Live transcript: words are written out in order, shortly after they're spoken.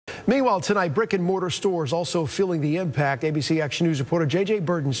Meanwhile, tonight, brick and mortar stores also feeling the impact. ABC Action News reporter J.J.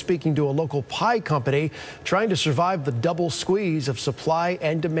 Burton speaking to a local pie company trying to survive the double squeeze of supply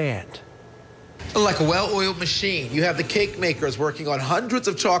and demand. Like a well-oiled machine, you have the cake makers working on hundreds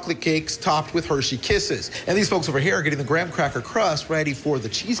of chocolate cakes topped with Hershey Kisses. And these folks over here are getting the graham cracker crust ready for the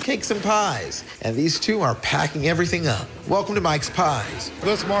cheesecakes and pies. And these two are packing everything up. Welcome to Mike's Pies.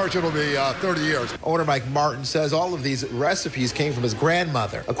 This March, it'll be 30 years. Owner Mike Martin says all of these recipes came from his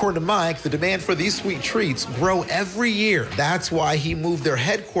grandmother. According to Mike, the demand for these sweet treats grow every year. That's why he moved their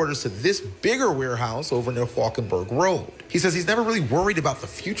headquarters to this bigger warehouse over near Falkenberg Road. He says he's never really worried about the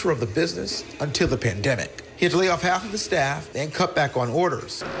future of the business until the pandemic. He had to lay off half of the staff and cut back on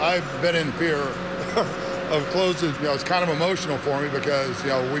orders. I've been in fear of closing. It's kind of emotional for me because,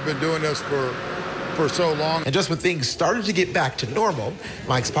 we've been doing this for so long. And just when things started to get back to normal,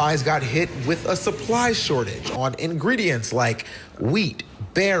 Mike's Pies got hit with a supply shortage on ingredients like wheat,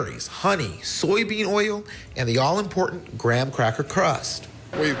 berries, honey, soybean oil, and the all-important graham cracker crust.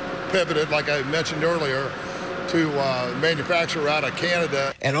 We pivoted, like I mentioned earlier, to manufacture out of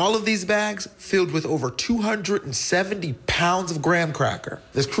Canada. And all of these bags filled with over 270 pounds of graham cracker.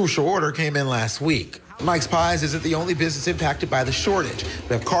 This crucial order came in last week. Mike's Pies isn't the only business impacted by the shortage.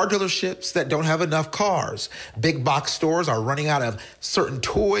 We have car dealerships that don't have enough cars. Big box stores are running out of certain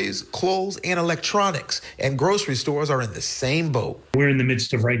toys, clothes, and electronics. And grocery stores are in the same boat. We're in the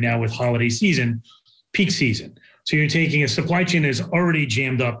midst of right now with holiday season, peak season. So you're taking a supply chain that's already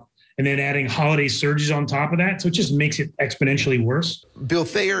jammed up and then adding holiday surges on top of that. So it just makes it exponentially worse. Bill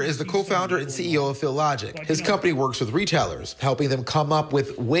Thayer is the co-founder and CEO of PhilLogic. His company works with retailers, helping them come up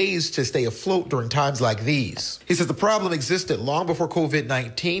with ways to stay afloat during times like these. He says the problem existed long before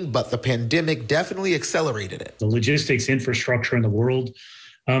COVID-19, but the pandemic definitely accelerated it. The logistics infrastructure in the world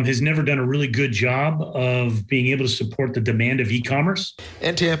has never done a really good job of being able to support the demand of e-commerce.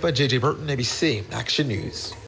 In Tampa, J.J. Burton, ABC Action News.